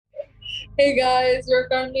Hey guys, you're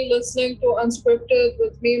currently listening to Unscripted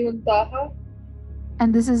with me, Muntaha.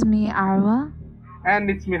 And this is me, Arwa. And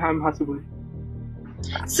it's me, I'm Hasibul.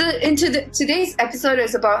 So, today's episode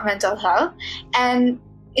is about mental health, and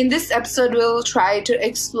in this episode, we'll try to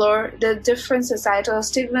explore the different societal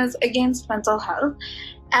stigmas against mental health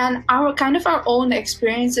and our own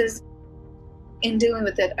experiences in dealing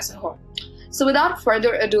with it as a whole. So, without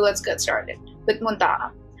further ado, let's get started with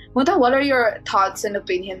Muntaha. Muntaha, what are your thoughts and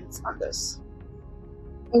opinions on this?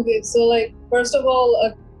 Okay, so first of all,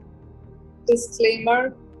 a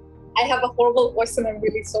disclaimer. I have a horrible voice and I'm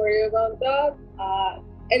really sorry about that.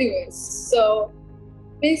 Anyways, so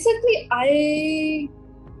basically, I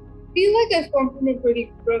feel like I've come from a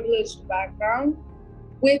pretty privileged background,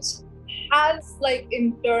 which has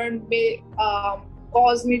in turn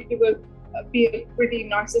caused me to be a pretty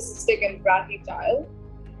narcissistic and bratty child.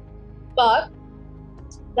 But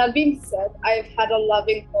that being said, I've had a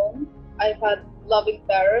loving home, I've had loving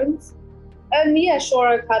parents, and yeah, sure,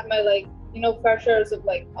 I've had my fair shares of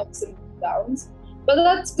ups and downs, but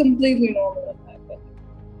that's completely normal in my opinion.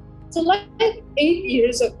 So 8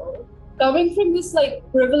 years ago, coming from this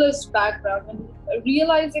privileged background and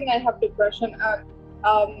realizing I have depression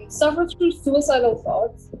and suffer through suicidal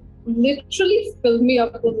thoughts, literally filled me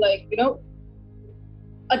up with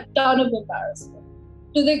a ton of embarrassment,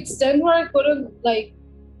 to the extent where I couldn't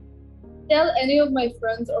tell any of my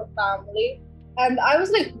friends or family, and I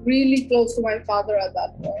was really close to my father at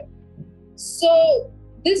that point. So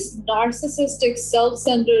this narcissistic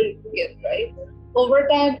self-centered kid, right, over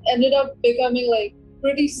time ended up becoming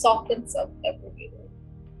pretty soft and self-deprecating.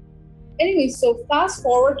 Anyway, so fast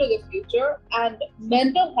forward to the future and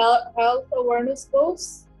mental health awareness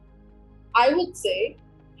posts, I would say,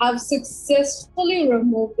 have successfully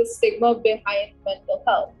removed the stigma behind mental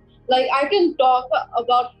health. I can talk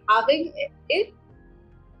about having it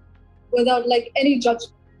without any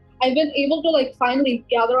judgment. I've been able to finally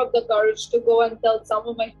gather up the courage to go and tell some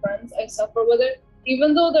of my friends I suffer with it,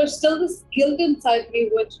 even though there's still this guilt inside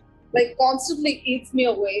me which constantly eats me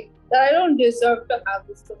away, that I don't deserve to have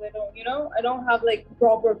this because I don't have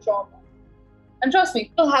proper trauma. And trust me,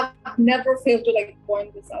 people have never failed to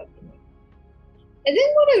point this out to me. I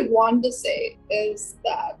think what I want to say is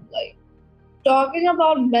that talking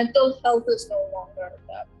about mental health is no longer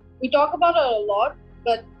that. We talk about it a lot,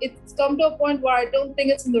 but it's come to a point where I don't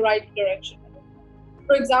think it's in the right direction.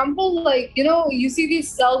 For example, you see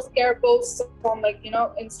these self-care posts on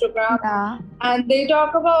Instagram, Yeah. and they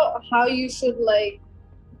talk about how you should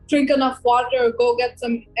drink enough water, go get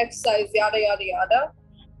some exercise, yada yada yada.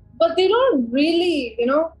 But they don't really,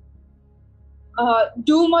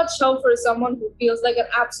 do much help for someone who feels like an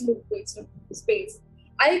absolute waste of space.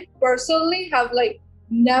 I personally have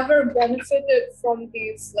never benefited from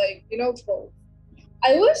these posts.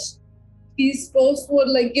 I wish these posts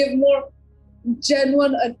would give more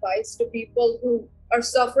genuine advice to people who are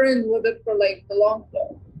suffering with it for the long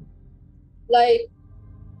term.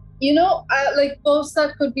 Posts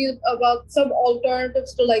that could be about some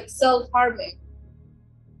alternatives to self-harming,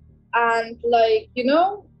 and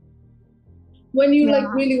when you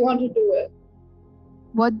Yeah. really want to do it.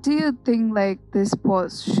 What do you think this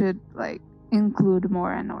post should include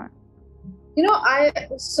more and more?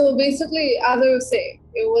 So basically, as I was saying,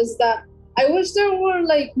 it was that I wish there were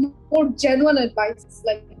more genuine advice,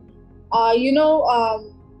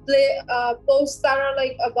 posts that are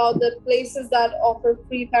about the places that offer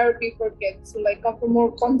free therapy for kids who come from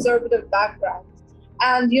more conservative backgrounds,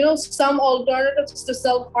 and some alternatives to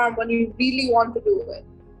self-harm when you really want to do it.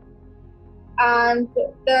 And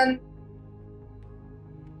then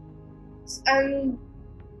and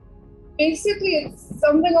basically it's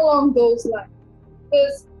something along those lines,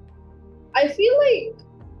 because I feel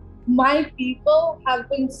my people have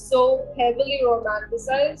been so heavily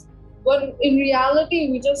romanticized, when in reality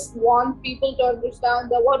we just want people to understand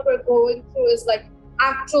that what we're going through is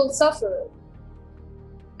actual suffering,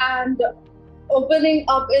 and opening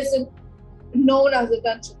up isn't known as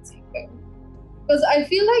attention seeking. Because I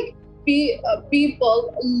feel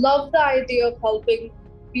people love the idea of helping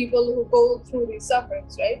people who go through these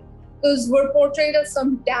sufferings, right? Because we're portrayed as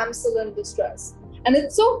some damsel in distress. And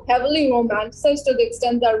it's so heavily romanticized to the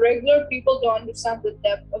extent that regular people don't understand the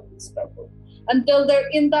depth of this struggle until they're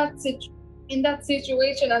in that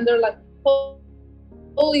situation, and they're like,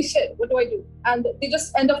 holy shit, what do I do? And they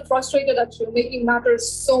just end up frustrated at you, making matters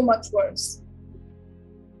so much worse.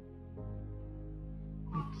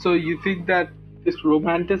 So you think that this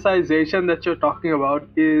romanticization that you're talking about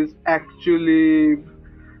is actually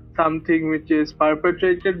something which is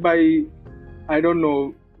perpetrated by, I don't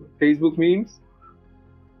know, Facebook memes?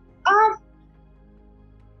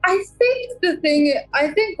 I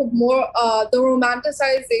I think more the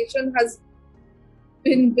romanticization has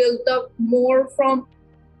been built up more from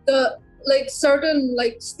the like certain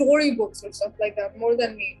like storybooks or stuff like that more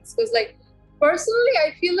than memes. Because like personally,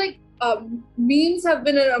 I feel like memes have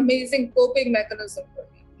been an amazing coping mechanism for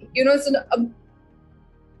me. You know, it's a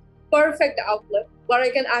perfect outlet where I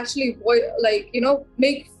can actually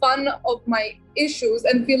make fun of my issues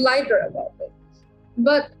and feel lighter about it.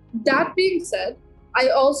 But that being said, I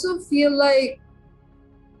also feel like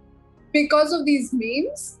because of these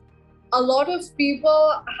memes, a lot of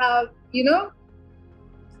people have,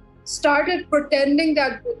 started pretending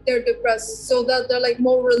that they're depressed so that they're like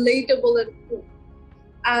more relatable and cool.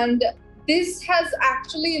 And this has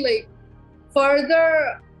actually like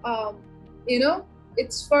further,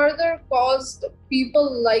 it's further caused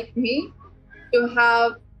people like me to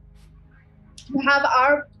have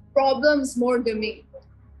our problems more demeaned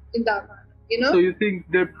in that manner. So you think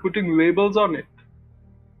they're putting labels on it?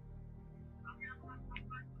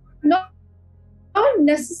 Not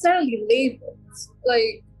necessarily labels.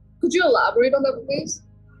 Like, could you elaborate on that, please?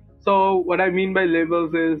 So what I mean by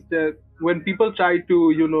labels is that when people try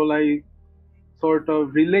to, sort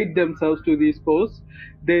of relate themselves to these posts,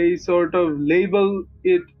 they sort of label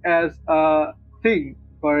it as a thing.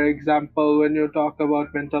 For example, when you talk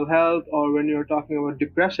about mental health or when you're talking about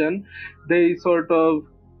depression, they sort of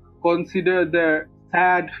consider their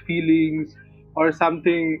sad feelings or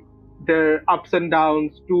something, their ups and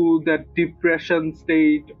downs, to that depression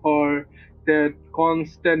state or their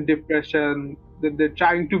constant depression, that they're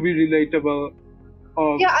trying to be relatable.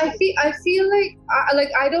 Yeah, I feel like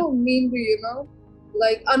I don't mean to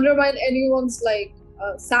like undermine anyone's like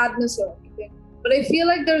sadness or anything, but I feel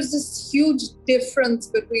like there's this huge difference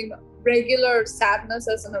between regular sadness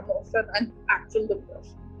as an emotion and actual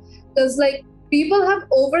depression. Because like people have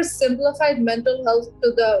oversimplified mental health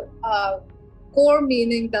to the core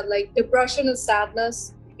meaning that like depression is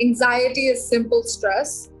sadness, anxiety is simple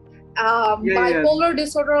stress, bipolar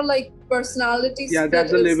disorder like personality split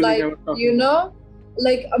that's the is labeling like I was talking about.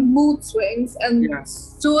 like a mood swings, and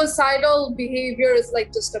suicidal behavior is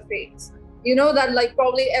like just a phase. That like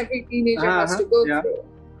probably every teenager has to go through.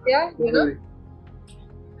 Yeah,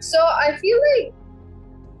 So I feel like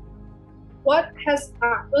what has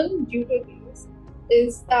happened due to these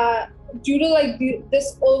is that due to like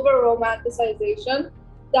this over romanticization,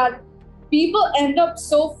 that people end up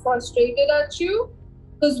so frustrated at you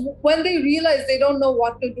because when they realize they don't know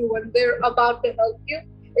what to do when they're about to help you,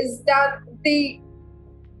 is that they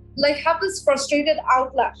like have this frustrated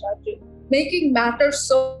outlash at you, making matters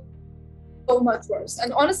so much worse.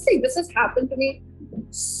 And honestly, this has happened to me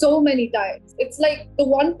so many times. It's like the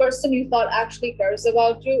one person you thought actually cares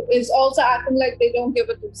about you is also acting like they don't give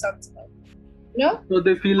a two cents about you. So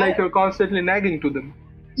they feel like you're constantly nagging to them.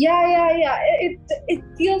 Yeah. It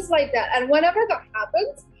feels like that. And whenever that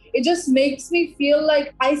happens, it just makes me feel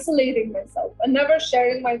like isolating myself and never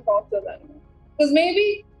sharing my thoughts with anyone. Because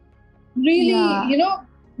maybe really,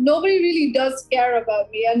 nobody really does care about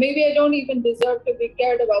me, and maybe I don't even deserve to be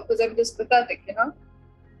cared about because I'm just pathetic,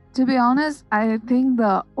 To be honest, I think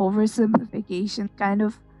the oversimplification kind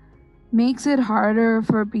of makes it harder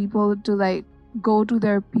for people to like go to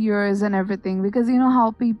their peers and everything, because you know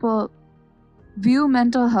how people view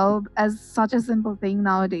mental health as such a simple thing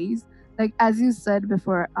nowadays. Like as you said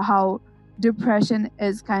before, how depression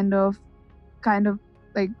is kind of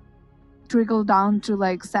like trickle down to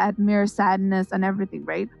like mere sadness and everything,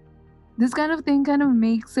 right? This kind of thing kind of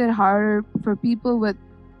makes it harder for people with,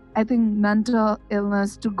 I think, mental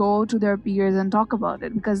illness to go to their peers and talk about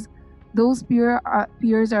it, because those peers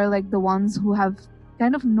are like the ones who have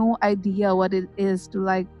kind of no idea what it is to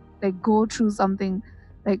like go through something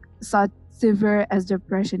like such severe as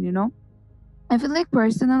depression. I feel like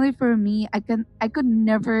personally for me, I could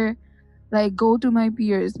never like go to my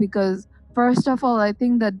peers, because first of all, I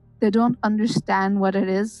think that they don't understand what it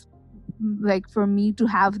is like for me to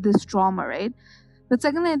have this trauma, right? But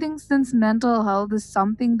secondly, I think since mental health is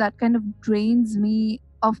something that kind of drains me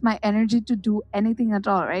of my energy to do anything at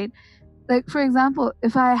all, right? Like for example,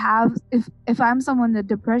 if I'm someone with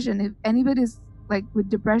depression, if anybody's like with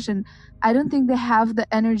depression, I don't think they have the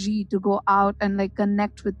energy to go out and like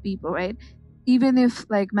connect with people, right? Even if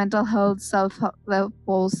like mental health self-help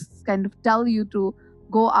posts kind of tell you to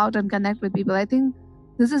go out and connect with people, I think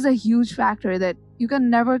this is a huge factor that you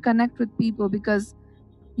can never connect with people because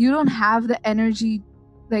you don't have the energy.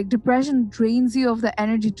 Like depression drains you of the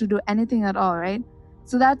energy to do anything at all, right?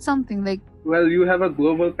 So that's something like, well, you have a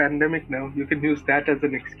global pandemic now, you can use that as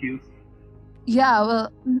an excuse. Yeah,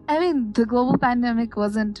 well, I mean, the global pandemic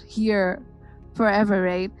wasn't here forever,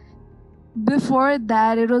 right? before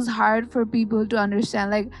that it was hard for people to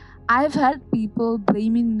understand. Like, I've had people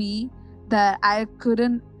blaming me that I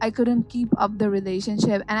couldn't keep up the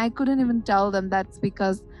relationship, and I couldn't even tell them that's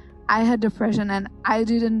because I had depression and I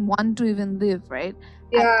didn't want to even live, right?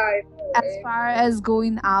 Yeah, And I know, as right? far as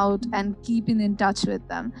going out and keeping in touch with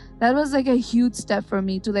them, that was like a huge step for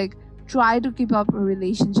me to like try to keep up a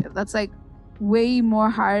relationship. That's like way more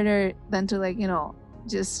harder than to like,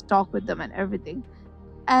 just talk with them and everything.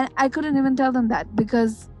 And I couldn't even tell them that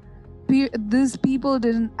because these people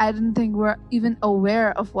I didn't think were even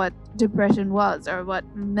aware of what depression was or what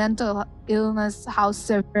mental illness, how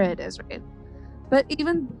severe it is, right? But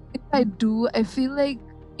even if I do, I feel like,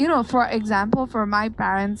 for example, for my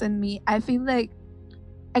parents and me, I feel like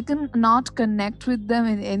I can not connect with them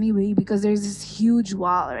in any way because there's this huge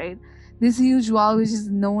wall, right? This huge wall, which is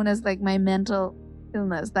known as like my mental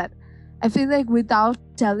illness, that I feel like without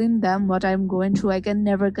telling them what I'm going through, I can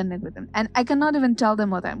never connect with them. And I cannot even tell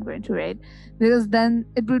them what I'm going through, right? Because then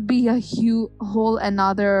it would be a whole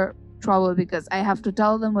another trouble because I have to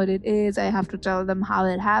tell them what it is, I have to tell them how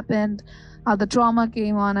it happened, how the trauma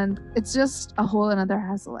came on, and it's just a whole another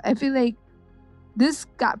hassle. I feel like this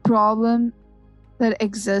problem that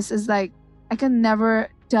exists is like I can never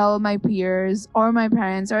tell my peers or my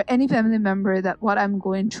parents or any family member that what I'm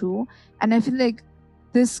going through. And I feel like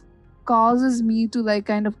this causes me to like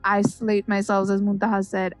kind of isolate myself, as Muntaha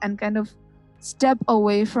said, and kind of step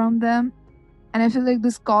away from them. And I feel like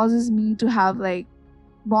this causes me to have like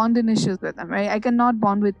bonding issues with them, right? I cannot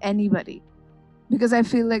bond with anybody because I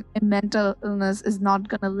feel like my mental illness is not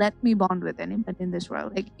gonna let me bond with anybody in this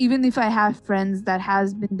world. Like, even if I have friends that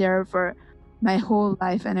has been there for my whole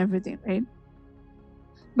life and everything, right?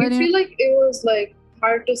 You But feel like it was like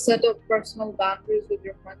hard to set up personal boundaries with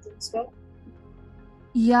your friends and stuff?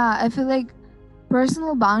 yeah, I feel like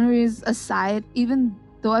personal boundaries aside, even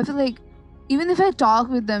though I feel like even if I talk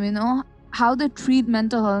with them, how they treat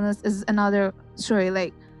mental illness is another story.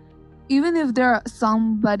 Like, even if they're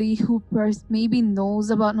somebody who maybe knows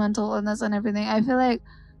about mental illness and everything, I feel like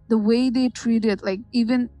the way they treat it, like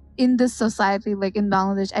even in this society, like in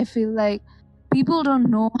Bangladesh, I feel like people don't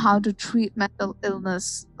know how to treat mental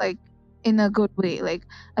illness like in a good way. Like,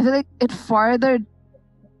 I feel like it further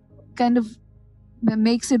kind of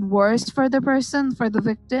makes it worse for the person, for the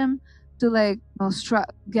victim, to like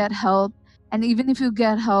get help. And even if you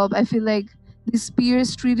get help, I feel like these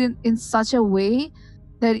peers treat it in such a way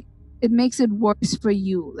that it makes it worse for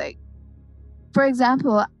you. Like, for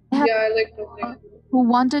example, I had Yeah, I like that. who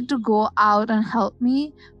wanted to go out and help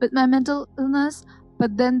me with my mental illness,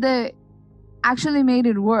 but then they actually made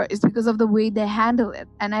it worse because of the way they handle it.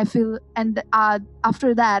 And I feel, and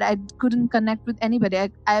after that, I couldn't connect with anybody.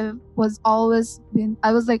 I was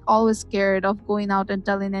like always scared of going out and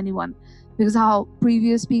telling anyone because how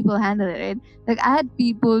previous people handle it, right? Like, I had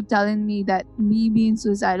people telling me that me being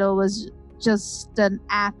suicidal was just an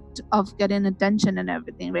act of getting attention and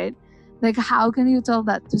everything, right? Like, how can you tell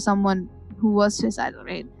that to someone who was suicidal,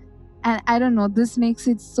 right? And I don't know, this makes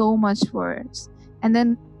it so much worse. And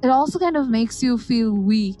then it also kind of makes you feel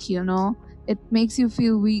weak, it makes you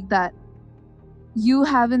feel weak that you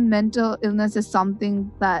having mental illness is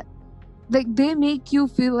something that, like, they make you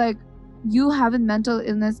feel like you having mental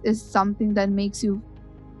illness is something that makes you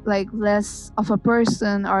like less of a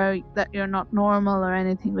person, or that you're not normal or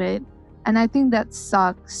anything, right? And I think that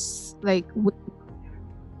sucks, like,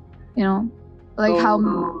 like So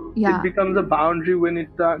how, yeah. it becomes a boundary when it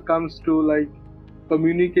comes to like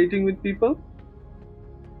communicating with people,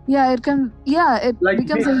 Yeah, it like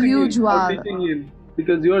becomes a mixing huge in or wall. fitting in,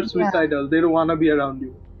 because you're suicidal, they don't want to be around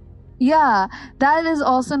you. Yeah, that is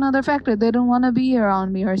also another factor. They don't want to be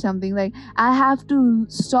around me or something. Like, I have to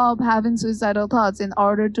stop having suicidal thoughts in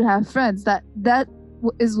order to have friends. That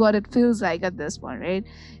is what it feels like at this point, right?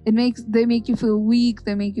 They make you feel weak.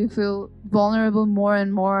 They make you feel vulnerable more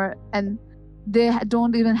and more, and they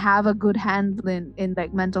don't even have a good handle in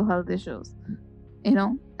like mental health issues,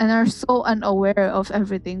 and are so unaware of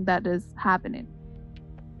everything that is happening.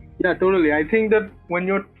 Yeah, totally. I think that when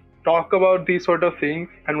you talk about these sort of things,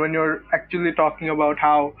 and when you're actually talking about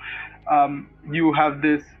how you have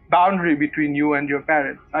this boundary between you and your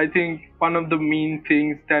parents, I think one of the main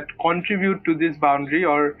things that contribute to this boundary,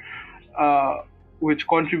 or which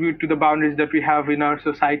contribute to the boundaries that we have in our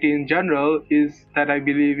society in general, is that I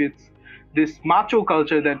believe it's this macho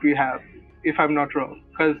culture that we have, if I'm not wrong.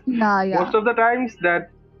 Because Yeah. most of the times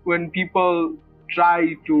that when people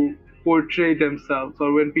try to portray themselves,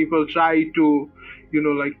 or when people try to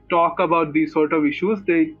like talk about these sort of issues,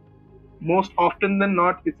 they most often than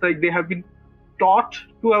not, it's like they have been taught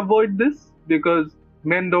to avoid this, because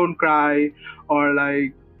men don't cry, or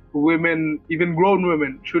like women, even grown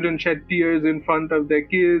women, shouldn't shed tears in front of their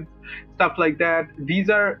kids, stuff like that. These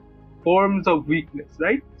are forms of weakness,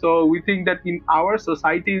 right? So we think that in our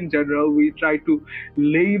society in general, we try to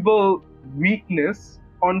label weakness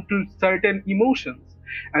onto certain emotions.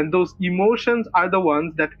 And those emotions are the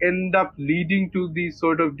ones that end up leading to these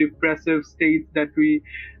sort of depressive states that we,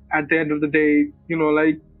 at the end of the day,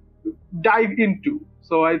 like dive into.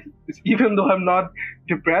 So even though I'm not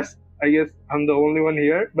depressed, I guess I'm the only one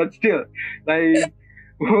here, but still, like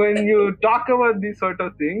when you talk about these sort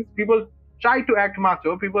of things, people try to act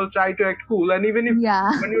macho, people try to act cool, and even if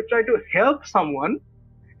Yeah. when you try to help someone,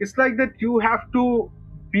 it's like that you have to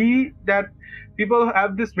be that. People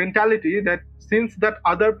have this mentality that since that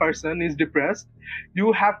other person is depressed,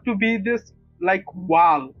 you have to be this like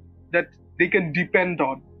wall that they can depend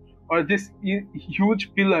on, or this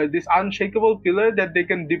huge pillar, this unshakable pillar that they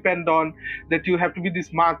can depend on, that you have to be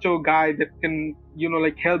this macho guy that can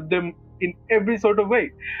like help them in every sort of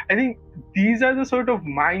way. I think these are the sort of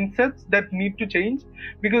mindsets that need to change,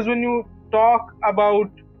 because when you talk about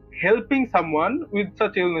helping someone with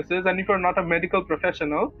such illnesses, and if you're not a medical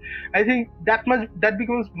professional, I think that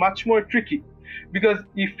becomes much more tricky, because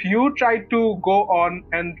if you try to go on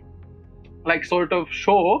and like sort of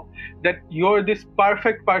show that you're this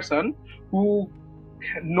perfect person who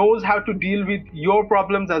knows how to deal with your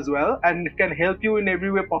problems as well and can help you in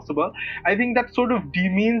every way possible, I think that sort of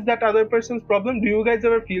demeans that other person's problem. Do you guys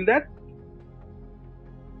ever feel that?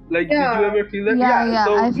 Like, did you ever feel that? Yeah,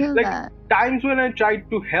 So, I feel like, that. times when I tried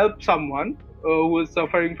to help someone who was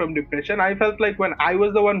suffering from depression, I felt like when I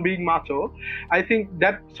was the one being macho, I think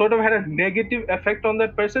that sort of had a negative effect on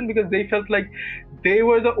that person, because they felt like they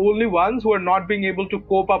were the only ones who are not being able to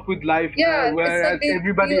cope up with life, whereas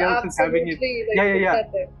everybody else is having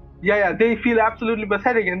it. Yeah, they feel absolutely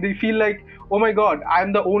pathetic, and they feel like, oh my god,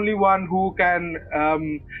 I'm the only one who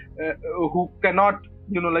cannot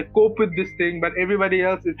like cope with this thing, but everybody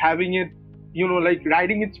else is having it, like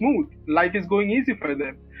riding it smooth. Life is going easy for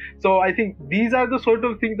them. So I think these are the sort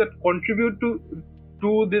of things that contribute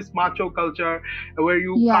to this macho culture, where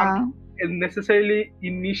you can't necessarily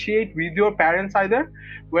initiate with your parents either,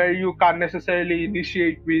 where you can't necessarily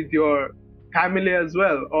initiate with your family as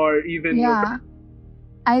well, or even your.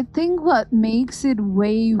 I think what makes it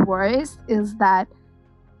way worse is that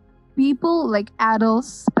people, like adults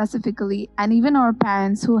specifically, and even our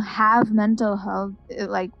parents who have mental health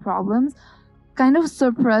like problems, kind of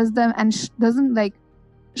suppress them and doesn't like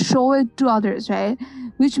show it to others, right?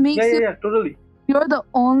 Which makes totally. You're the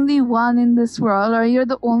only one in this world, or you're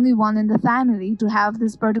the only one in the family to have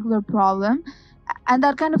this particular problem, and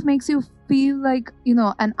that kind of makes you feel like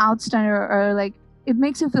an outsider, or like it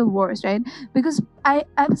makes you feel worse, right? Because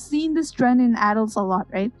I've seen this trend in adults a lot,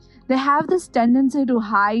 right? They have this tendency to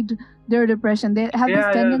hide their depression. They have this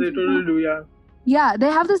tendency they totally do.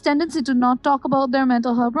 They have this tendency to not talk about their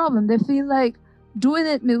mental health problem. They feel like doing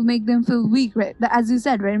it will make them feel weak, right? As you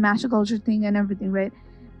said, right? Macho culture thing and everything, right?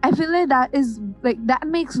 I feel like that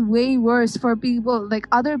makes way worse for people, like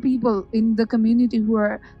other people in the community who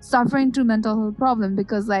are suffering through mental health problem,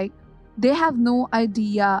 because like they have no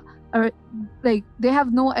idea, or like they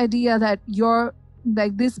have no idea that you're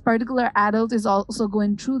like this particular adult is also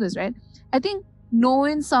going through this, right? I think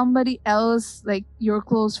knowing somebody else, like your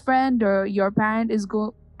close friend or your parent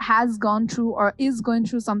has gone through or is going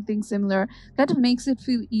through something similar, kind of makes it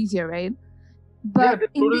feel easier, right? But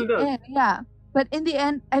in the end, but in the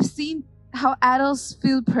end, I've seen how adults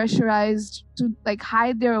feel pressurized to like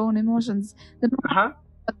hide their own emotions. They don't talk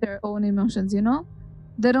about their own emotions,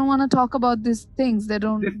 They don't want to talk about these things. They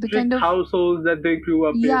don't. These the kind of households that they grew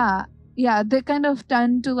up in. Yeah, they kind of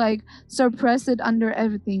tend to like suppress it under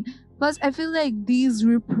everything. Plus, I feel like these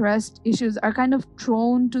repressed issues are kind of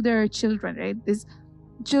thrown to their children, right? These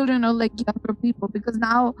children are like younger people, because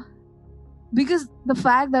the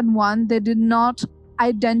fact that one, they did not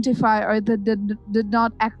identify, or they did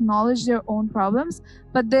not acknowledge their own problems,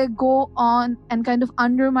 but they go on and kind of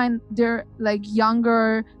undermine their like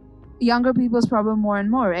younger people's problem more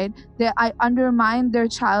and more, right? I undermine their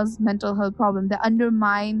child's mental health problem. They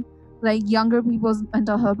undermine like younger people's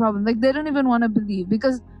mental health problem. Like they don't even want to believe,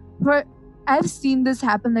 because I've seen this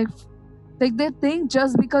happen. Like they think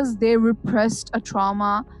just because they repressed a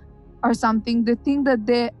trauma or something, they think that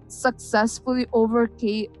they successfully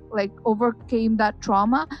overcame that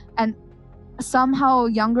trauma, and somehow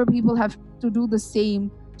younger people have to do the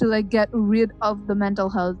same to like get rid of the mental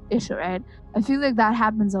health issue, right? I feel like that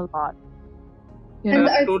happens a lot. And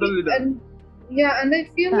I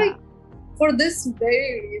feel like for this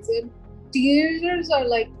very reason, teenagers are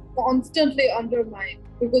like constantly undermined,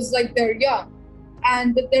 because like they're young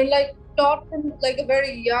and they're like taught from like a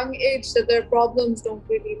very young age that their problems don't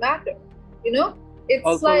really matter. You know, it's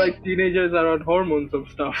Also, like teenagers are on hormones and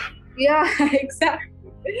stuff. yeah, exactly.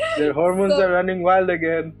 Their hormones So- are running wild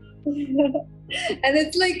again. And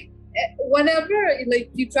it's like whenever like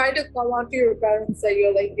you try to come out to your parents that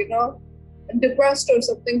you're like, you know, depressed or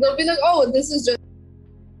something, they'll be like, oh, this is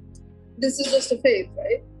just a phase,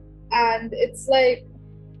 right? And it's like,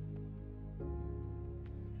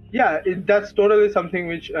 Yeah, that's totally something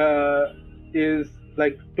which is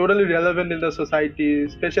like totally relevant in the society,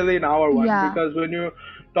 especially in our one. Yeah. Because when you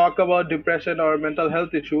talk about depression or mental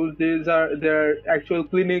health issues, there are actual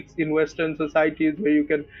clinics in Western societies where you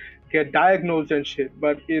can get diagnosed and shit.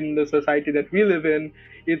 But in the society that we live in,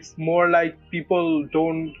 it's more like people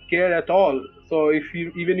don't care at all. So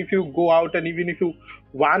even if you go out and even if you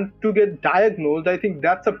want to get diagnosed, I think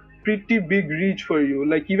that's a pretty big reach for you.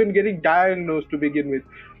 Like even getting diagnosed to begin with,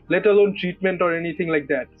 let alone treatment or anything like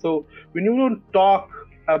that. So when you don't talk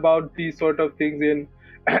about these sort of things in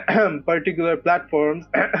particular platforms,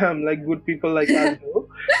 like good people like us do,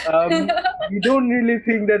 we don't really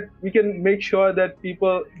think that we can make sure that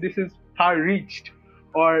this is far reached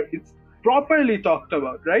or it's properly talked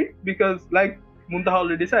about, right? Because like Muntaha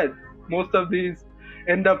already said, most of these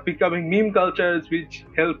end up becoming meme cultures which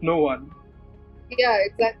help no one. yeah,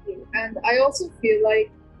 exactly. And I also feel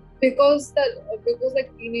like because like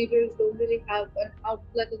teenagers don't really have an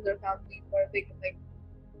outlet in their family where they can like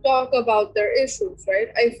talk about their issues, right?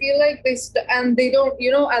 I feel like and they don't,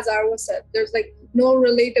 you know, as Arwa said, there's like no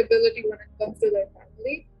relatability when it comes to their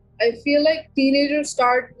family. I feel like teenagers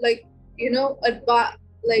start like, you know,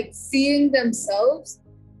 like seeing themselves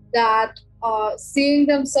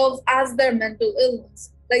as their mental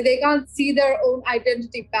illness. Like they can't see their own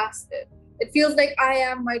identity past it. It feels like I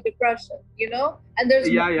am my depression, you know, and there's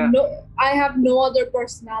I have no other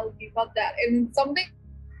personality but that. And something,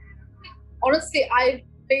 honestly, I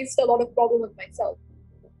faced a lot of problem with myself,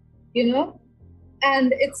 you know,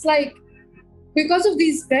 and it's like because of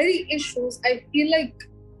these very issues, I feel like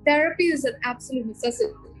therapy is an absolute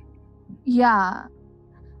necessity. Yeah.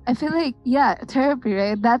 I feel like, yeah, therapy,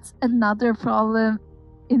 right? That's another problem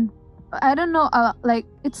in, I don't know, like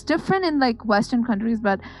it's different in like Western countries,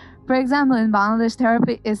 but for example, in Bangladesh,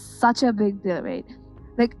 therapy is such a big deal, right?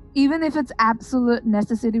 Like even if it's absolute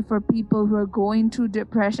necessity for people who are going through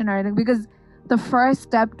depression or anything, because the first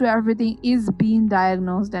step to everything is being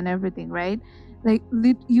diagnosed and everything, right? Like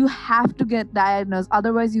you have to get diagnosed,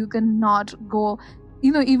 otherwise you cannot go,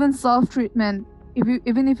 you know, even self-treatment.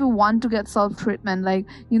 Even if you want to get self-treatment, like,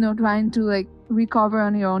 you know, trying to like recover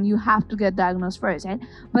on your own, you have to get diagnosed first, right?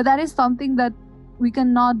 But that is something that we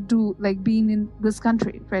cannot do, like being in this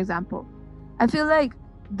country, for example. I feel like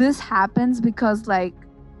this happens because like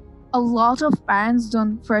a lot of parents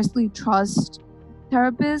don't firstly trust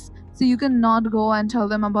therapists, so you cannot go and tell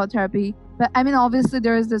them about therapy. But I mean, obviously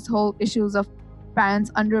there is this whole issues of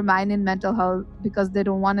parents undermining mental health because they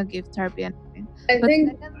don't want to give therapy and everything. I But think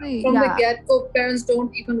secondly, from yeah, the get-go, parents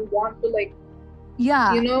don't even want to like,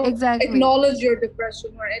 yeah, you know, exactly. acknowledge your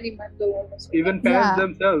depression or any mental illness. Even parents Yeah.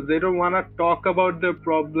 themselves, they don't want to talk about their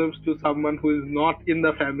problems to someone who is not in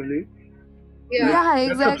the family. Yeah,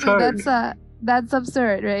 exactly. absurd. That's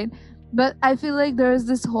absurd, right? But I feel like there is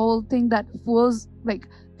this whole thing that falls like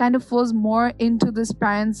kind of falls more into this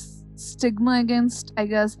parents' stigma against, I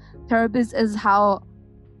guess, therapists, is how,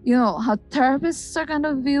 you know, how therapists are kind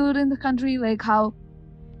of viewed in the country, like how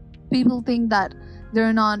people think that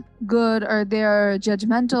they're not good or they're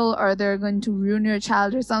judgmental or they're going to ruin your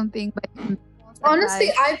child or something. But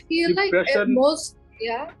Honestly, I feel like at Depression- most,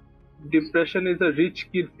 yeah. Depression is a rich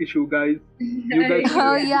kid's issue, guys. You guys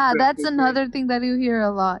oh Yeah. yeah, that's Depression. another thing that you hear a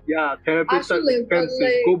lot. Yeah, therapists Actually, are but, expensive.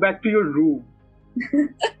 like- Go back to your room.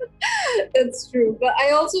 It's true, but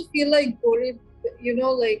I also feel like Gorib, you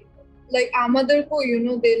know, like আমাদের ko, you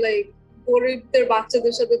know, they like গরিবদের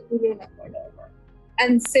বাচ্চাদের সাথে তুলনা করে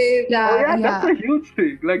and say that, Oh yeah, that's Yeah. a huge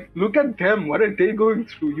thing. Like, look at them. What are they going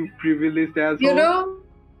through? You privileged asshole. you know,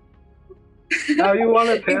 Now you want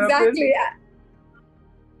a therapist? exactly.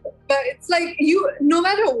 But it's like you, no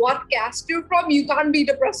matter what caste you're from, you can't be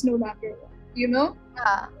depressed no matter what. You know?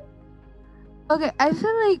 Yeah. Okay, I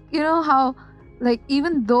feel like, you know how, like,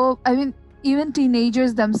 even though, I mean, even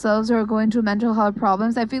teenagers themselves who are going through mental health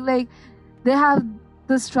problems, I feel like they have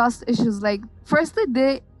this trust issues. Like, firstly,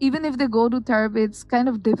 even if they go to therapy, it's kind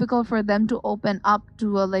of difficult for them to open up to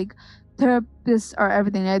a like therapist or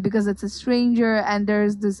everything, right? Because it's a stranger and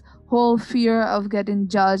there's this whole fear of getting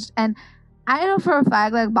judged. And I know for a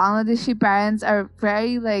fact, like, Bangladeshi parents are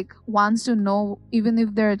very like wants to know, even if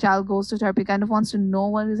their child goes to therapy, kind of wants to know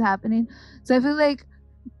what is happening. So I feel like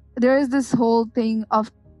there is this whole thing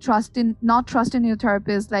of not trust in your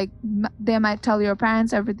therapist. Like they might tell your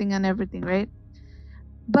parents everything, right?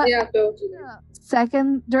 But Yeah, totally. the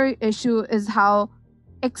secondary issue is how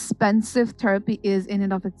expensive therapy is in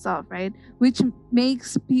and of itself, right? Which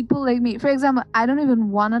makes people like me, for example, I don't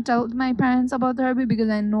even want to tell my parents about therapy because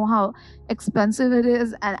I know how expensive it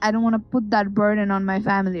is, and I don't want to put that burden on my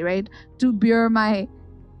family, right? To bear my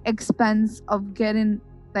expense of getting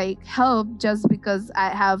like help just because I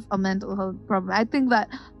have a mental health problem. I think that,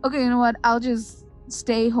 okay, you know what, I'll just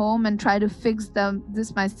stay home and try to fix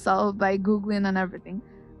this myself by googling and everything.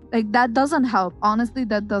 Like that doesn't help. Honestly,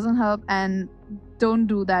 that doesn't help, and don't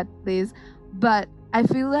do that, please. But I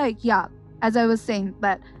feel like, yeah, as I was saying,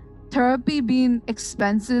 that therapy being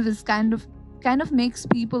expensive is kind of makes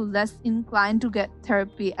people less inclined to get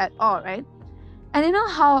therapy at all, right? And you know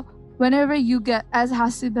how whenever you get, as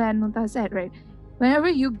Hasiba and Muta said, right, whenever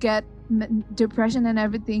you get depression and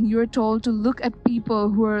everything, you're told to look at people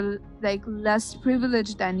who are like less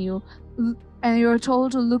privileged than you, and you're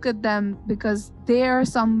told to look at them because they are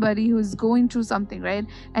somebody who's going through something, right?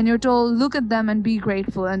 And you're told, look at them and be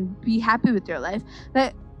grateful and be happy with your life.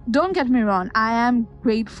 Like, don't get me wrong, I am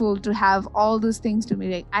grateful to have all those things to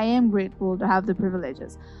me. Like, I am grateful to have the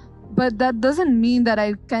privileges, but that doesn't mean that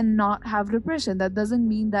I cannot have depression. That doesn't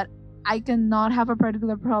mean that I cannot have a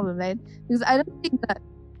particular problem, right? Because I don't think that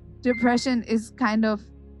depression is kind of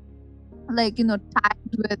like, tied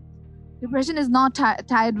with, depression is not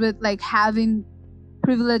tied with like having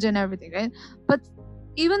privilege and everything, right? But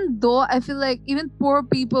even though I feel like even poor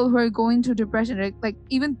people who are going through depression, right? Like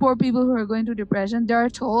even poor people who are going through depression, they are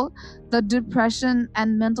told that depression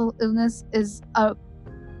and mental illness is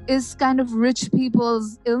kind of rich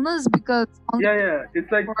people's illness, because Yeah.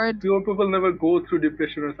 It's like poor people never go through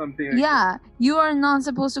depression or something. Yeah, you are not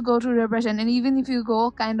supposed to go through depression, and even if you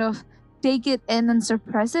go, kind of take it in and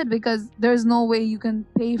suppress it, because there's no way you can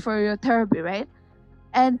pay for your therapy, right?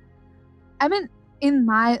 And I mean, in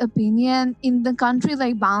my opinion, in the country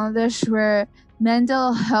like Bangladesh, where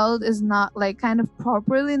mental health is not like kind of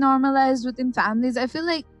properly normalized within families, I feel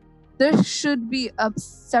like there should be a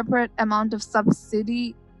separate amount of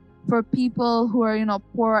subsidy for people who are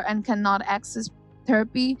poor and cannot access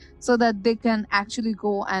therapy, so that they can actually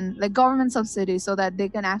go, and like government subsidies, so that they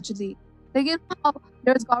can actually, like, how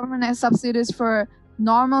there's government subsidies for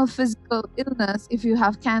normal physical illness. If you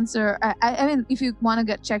have cancer, I mean, if you want to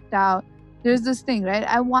get checked out, there's this thing, right?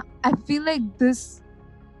 I feel like this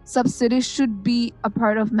subsidy should be a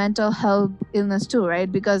part of mental health illness too,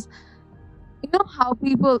 right? Because you know how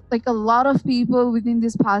people, like a lot of people within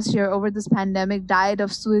this past year over this pandemic died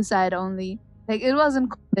of suicide only. Like it wasn't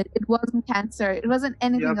COVID, it wasn't cancer, it wasn't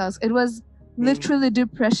anything else. It was literally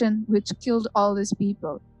depression which killed all these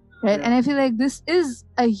people, right? And I feel like this is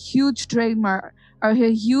a huge trademark or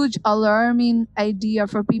a huge alarming idea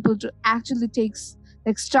for people to actually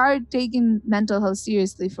start taking mental health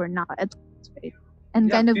seriously for now, at least, right?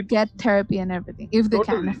 And kind of get therapy and everything if they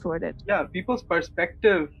can afford it. Yeah, people's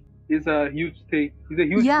perspective is a huge thing, is a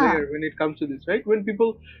huge player when it comes to this, right? When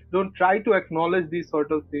people don't try to acknowledge these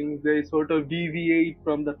sort of things, they sort of deviate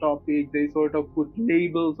from the topic, they sort of put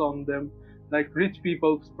labels on them, like rich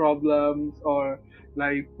people's problems or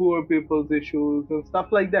like poor people's issues and stuff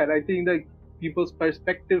like that. I think that people's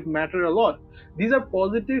perspective matter a lot. These are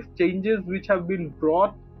positive changes which have been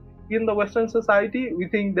brought in the Western society. We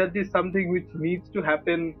think that is something which needs to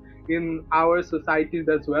happen in our societies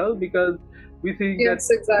as well, because we think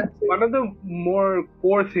that one of the more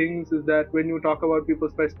core things is that when you talk about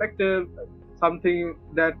people's perspective, something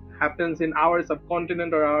that happens in our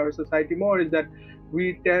subcontinent or our society more is that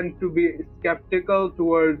we tend to be skeptical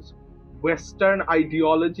towards Western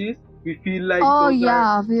ideologies. We feel like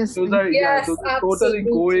those are totally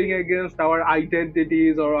going against our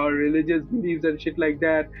identities or our religious beliefs and shit like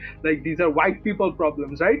that. Like these are white people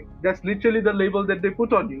problems, right? That's literally the label that they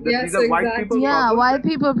put on you. That these are white people problems. Yeah, white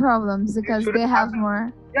people problems because they have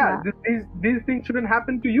more. These things shouldn't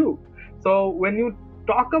happen to you. So when you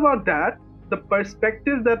talk about that, the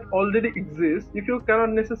perspective that already exists, if you cannot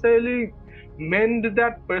necessarily mend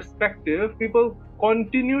that perspective, people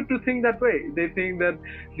continue to think that way. They think that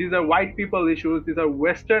these are white people issues, these are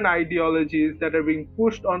Western ideologies that are being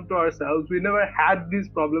pushed onto ourselves. We never had these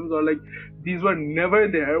problems, or like these were never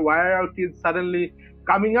there. Why are our kids suddenly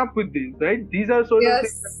coming up with these, right? These are sort of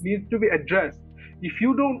things that need to be addressed. If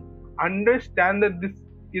you don't understand that this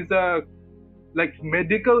is a like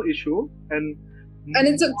medical issue and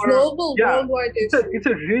it's a global, worldwide issue. It's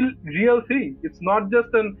a real thing. It's not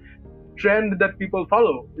just an trend that people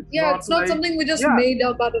follow. It's not something we just made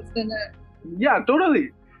up out of thin air. Yeah,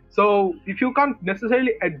 totally. So if you can't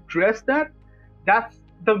necessarily address that, that's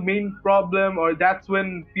the main problem, or that's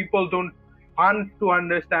when people don't want to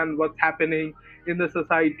understand what's happening in the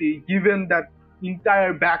society, given that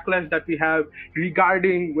entire backlash that we have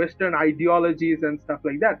regarding Western ideologies and stuff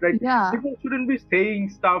like that, right? Yeah. People shouldn't be saying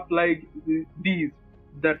stuff like these,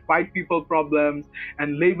 that white people problems,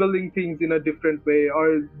 and labeling things in a different way,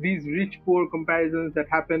 or these rich poor comparisons that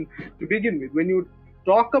happen to begin with. When you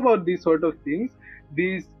talk about these sort of things,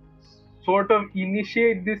 these sort of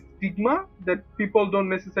initiate this stigma that people don't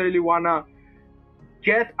necessarily wanna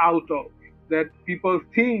get out of. That people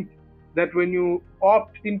think that when you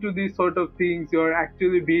opt into these sort of things, you're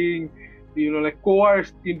actually being, like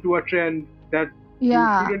coerced into a trend that you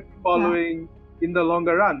Yeah. shouldn't be following in the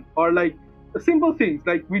longer run. Or like simple things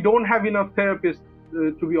like we don't have enough therapists,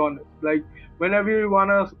 to be honest. Like whenever you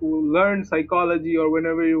wanna learn psychology or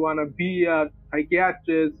whenever you wanna be a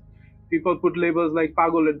psychiatrist, people put labels like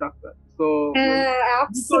pagolet doctor. So when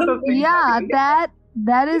these sort of things Absolutely. Yeah, happen,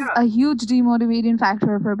 that is Yeah. a huge demotivating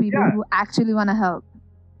factor for people Yeah. who actually want to help.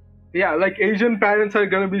 yeah, like Asian parents are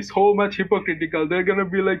gonna be so much hypocritical. They're gonna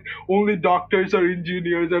be like only doctors or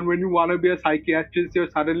engineers, and when you wanna be a psychiatrist, you're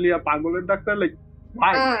suddenly a pagolet doctor. Like,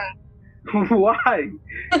 why? Ah, Why?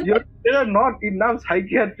 There are not enough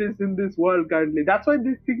psychiatrists in this world currently. That's why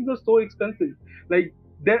these things are so expensive. Like,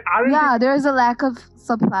 there aren't Yeah, there is a lack of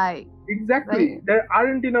supply. exactly Right. there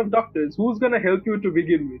aren't enough doctors. Who's gonna help you to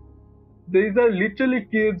begin with? These are literally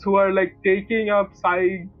kids who are like taking up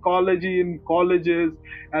psychology in colleges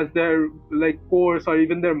as their like course, or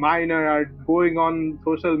even their minor, are going on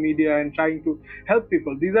social media and trying to help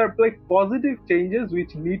people. These are like positive changes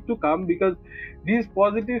which need to come, because these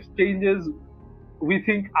positive changes we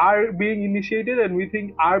think are being initiated and we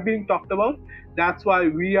think are being talked about. That's why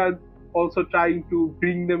we are also trying to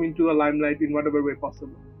bring them into the limelight in whatever way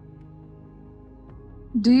possible.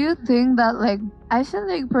 Do you think that, like, I feel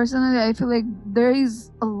like personally, I feel like there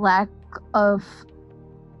is a lack of,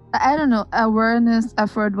 I don't know, awareness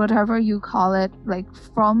effort, whatever you call it, like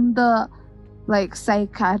from the like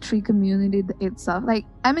psychiatry community itself. Like,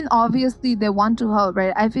 I mean, obviously they want to help,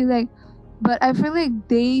 right? I feel like, but I feel like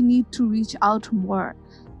they need to reach out more.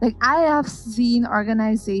 Like, I have seen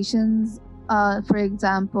organizations, for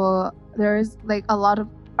example, there's like a lot of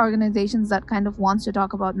organizations that kind of wants to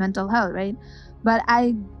talk about mental health, right? But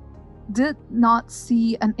I did not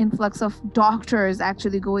see an influx of doctors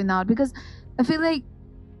actually going out, because I feel like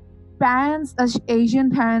parents, Asian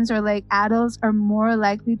parents or like adults, are more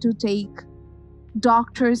likely to take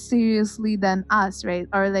doctors seriously than us, right?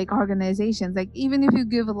 Or like organizations. Like, even if you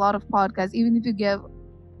give a lot of podcasts, even if you give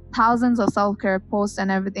thousands of self-care posts and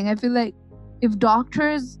everything, I feel like if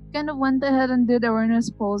doctors kind of went ahead and did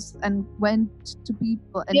awareness posts and went to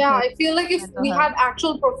people and yeah, told I feel like if mental we health, had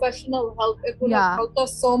actual professional help, it would Yeah. have helped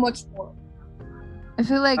us so much more. I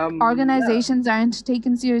feel like Yeah. organizations aren't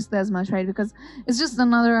taken seriously as much, right? Because it's just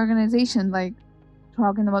another organization like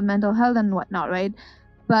talking about mental health and whatnot, right?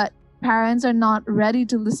 But parents are not ready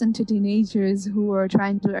to listen to teenagers who are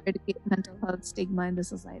trying to eradicate mental health stigma in the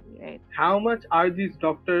society, right? How much are these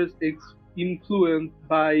doctors influenced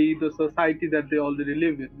by the society that they already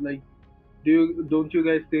live in? Like, don't you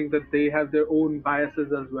guys think that they have their own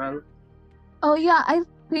biases as well? Oh yeah, I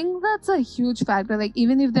think that's a huge factor. Like,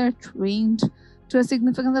 even if they're trained to a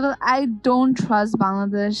significant level, I don't trust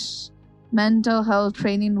Bangladesh mental health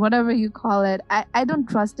training, whatever you call it. I don't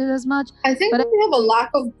trust it as much. I think But we have a lack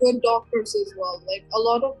of good doctors as well. Like a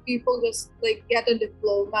lot of people just like get a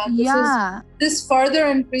diploma. And Yeah, this further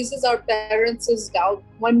increases our parents' doubt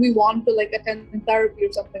when we want to like attend therapy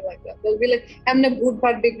or something like that. They'll be like, "I'm a good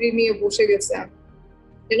bad degree niye boshe geche,"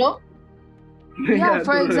 you know? yeah.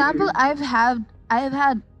 For totally example, agree. I've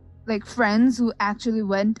had like friends who actually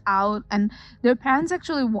went out and their parents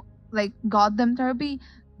actually like got them therapy,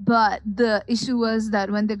 but the issue was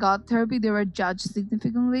that when they got therapy, they were judged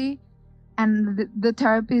significantly, and the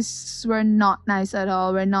therapists were not nice at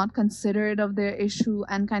all, were not considerate of their issue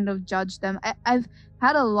and kind of judged them. I've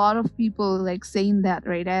had a lot of people like saying that,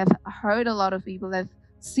 right? I've heard a lot of people, I've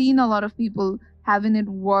seen a lot of people having it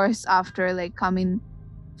worse after like coming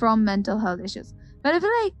from mental health issues. But I feel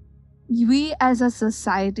like we as a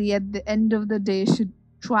society at the end of the day should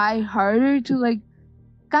try harder to like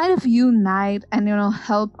kind of unite and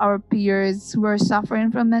help our peers who are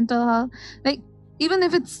suffering from mental health. Like, even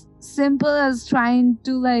if it's simple as trying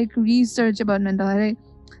to like research about mental health, right?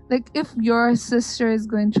 Like if your sister is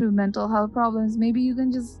going through mental health problems, maybe you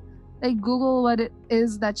can just like Google what it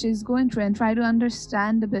is that she's going through and try to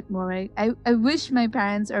understand a bit more, right? I wish my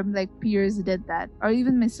parents or like peers did that, or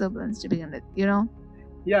even my siblings to begin with.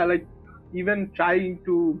 Yeah, like even trying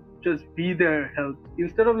to just be there helps,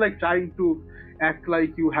 instead of like trying to act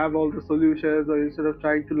like you have all the solutions, or instead of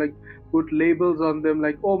trying to like put labels on them,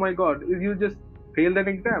 like, oh my god, you just failed an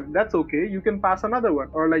exam, that's okay, you can pass another one,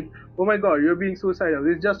 or like, oh my god, you're being suicidal,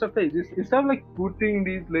 it's just a phase. Instead of like putting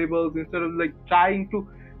these labels, instead of like trying to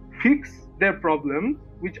fix their problems,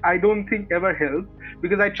 which I don't think ever helps,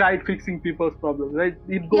 because I tried fixing people's problems, right?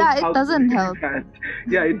 It goes Yeah, it south doesn't really help. fast.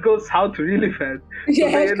 Yeah, it goes south really fast. So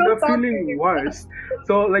Yeah, they it end goes up south feeling really worse.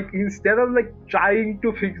 So like, instead of like trying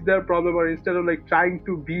to fix their problem, or instead of like trying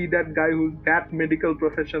to be that guy who's that medical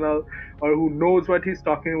professional or who knows what he's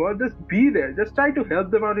talking about, just be there, just try to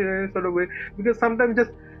help them out in any sort of way, because sometimes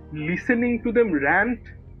just listening to them rant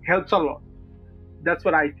helps a lot. That's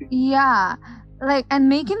what I think. Yeah, like, and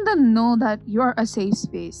making them know that you're a safe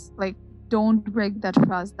space. Like, don't break that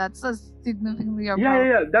trust. That's a significantly a problem.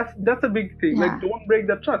 Yeah. That's a big thing. Yeah. Like, don't break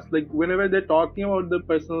the trust. Like, whenever they're talking about the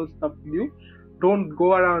personal stuff with you, don't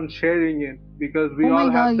go around sharing it, because we Oh my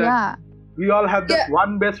all have god, that. yeah. We all have that Yeah.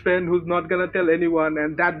 one best friend who's not gonna tell anyone,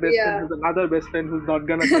 and that best Yeah. friend has another best friend who's not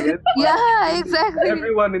gonna tell anyone. Yeah, exactly.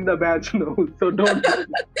 Everyone in the batch knows, so don't.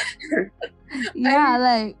 Yeah,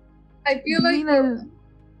 like, I feel like being a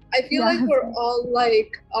yeah. we're all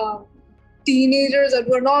like teenagers, and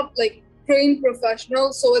we're not like trained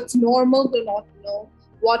professionals, so it's normal to not know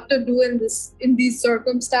what to do in these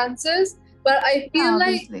circumstances. But I feel Yeah,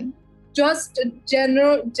 like obviously. just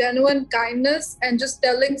genuine kindness, and just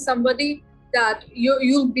telling somebody that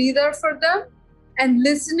you'll be there for them, and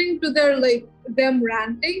listening to their like them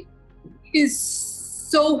ranting is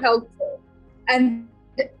so helpful. And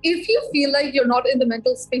if you feel like you're not in the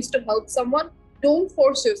mental space to help someone, don't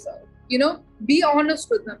force yourself. Be honest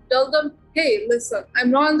with them. Tell them, hey, listen,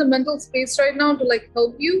 I'm not in the mental space right now to like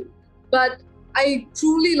help you, but I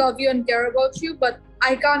truly love you and care about you, but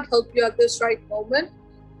I can't help you at this right moment.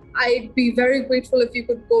 I'd be very grateful if you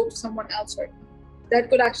could go to someone else right now. That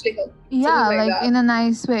could actually help. Yeah, Something like like that. in a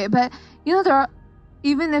nice way. But there are,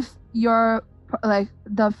 even if you're like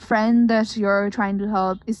the friend that you're trying to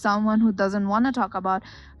help is someone who doesn't want to talk about,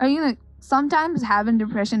 or sometimes having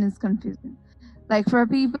depression is confusing. Like, for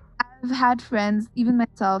people, I've had friends, even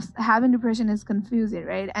myself, having depression is confusing,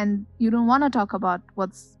 right? And you don't want to talk about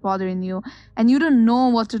what's bothering you, and you don't know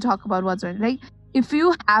what to talk about, what's right. Like, if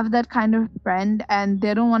you have that kind of friend and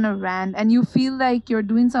they don't want to rant, and you feel like you're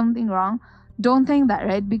doing something wrong, don't think that,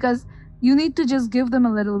 right? Because you need to just give them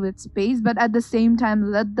a little bit space, but at the same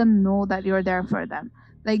time, let them know that you're there for them.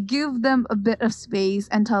 Like, give them a bit of space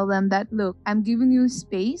and tell them that, look, I'm giving you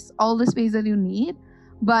space, all the space that you need,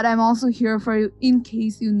 but I'm also here for you in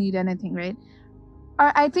case you need anything, right?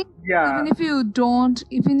 Or I think Yeah. even if you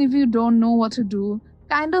don't know what to do,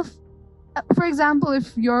 kind of, for example,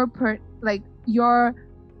 if your your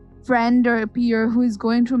friend or peer who is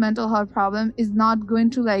going through mental health problem is not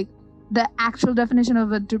going to like the actual definition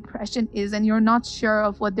of a depression is, and you're not sure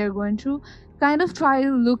of what they're going through, kind of try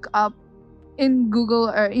to look up in Google,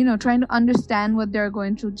 or trying to understand what they're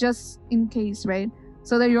going through, just in case, right?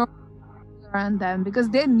 So that you're around them, because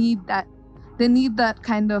they need that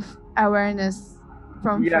kind of awareness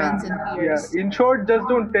from friends and peers. In short, just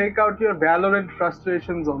don't take out your Valorant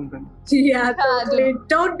frustrations on them. Yeah, totally.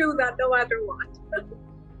 Don't do that no matter what.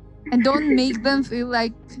 And don't make them feel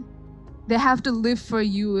like they have to live for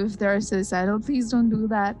you if they're suicidal. Please don't do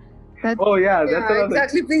that. Oh yeah, that's Yeah, another.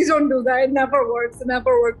 exactly. Please don't do that. It never works. It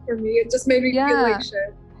never worked for me. It just made me feel Yeah. like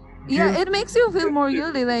shit. Yeah, it makes you feel more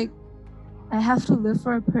guilty. Like, I have to live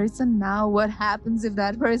for a person now. What happens if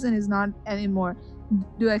that person is not anymore?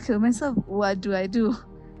 Do I kill myself? What do I do?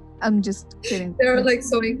 I'm just kidding. There are like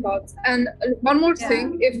so many thoughts. And one more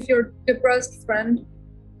thing, if your depressed friend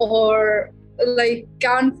or like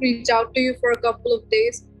can't reach out to you for a couple of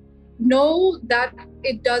days, know that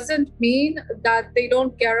it doesn't mean that they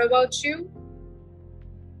don't care about you.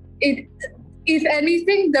 If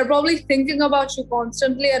anything, they're probably thinking about you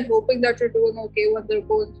constantly and hoping that you're doing okay when they're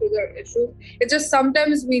going through their issues. It's just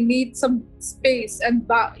sometimes we need some space, and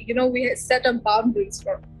we set up boundaries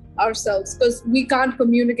for ourselves because we can't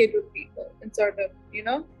communicate with people in certain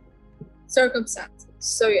circumstances.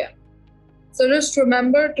 So yeah, so just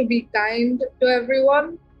remember to be kind to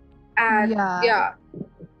everyone, and yeah.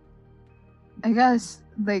 I guess,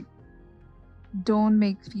 like, don't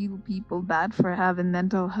make people bad for having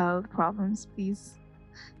mental health problems, please.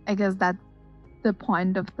 I guess that's the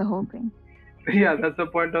point of the whole thing. Yeah, that's the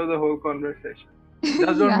point of the whole conversation.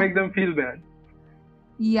 Just don't make them feel bad.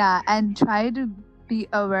 Yeah, and try to be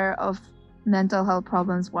aware of mental health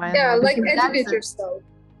problems. Yeah, like educate yourself.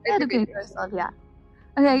 Educate yourself, yeah.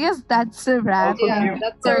 Okay, I guess that's a wrap. Also,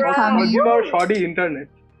 that's a wrap. Give our shoddy internet.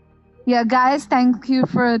 Yeah, guys, thank you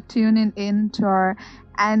for tuning in to our,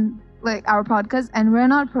 and like our podcast, and we're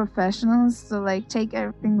not professionals, so like take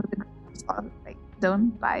everything with a grain of salt. Like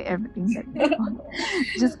don't buy everything that we want.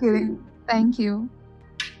 Just kidding. Thank you.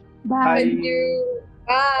 Bye. Thank you.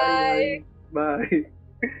 Bye. Bye.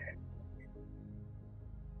 Bye.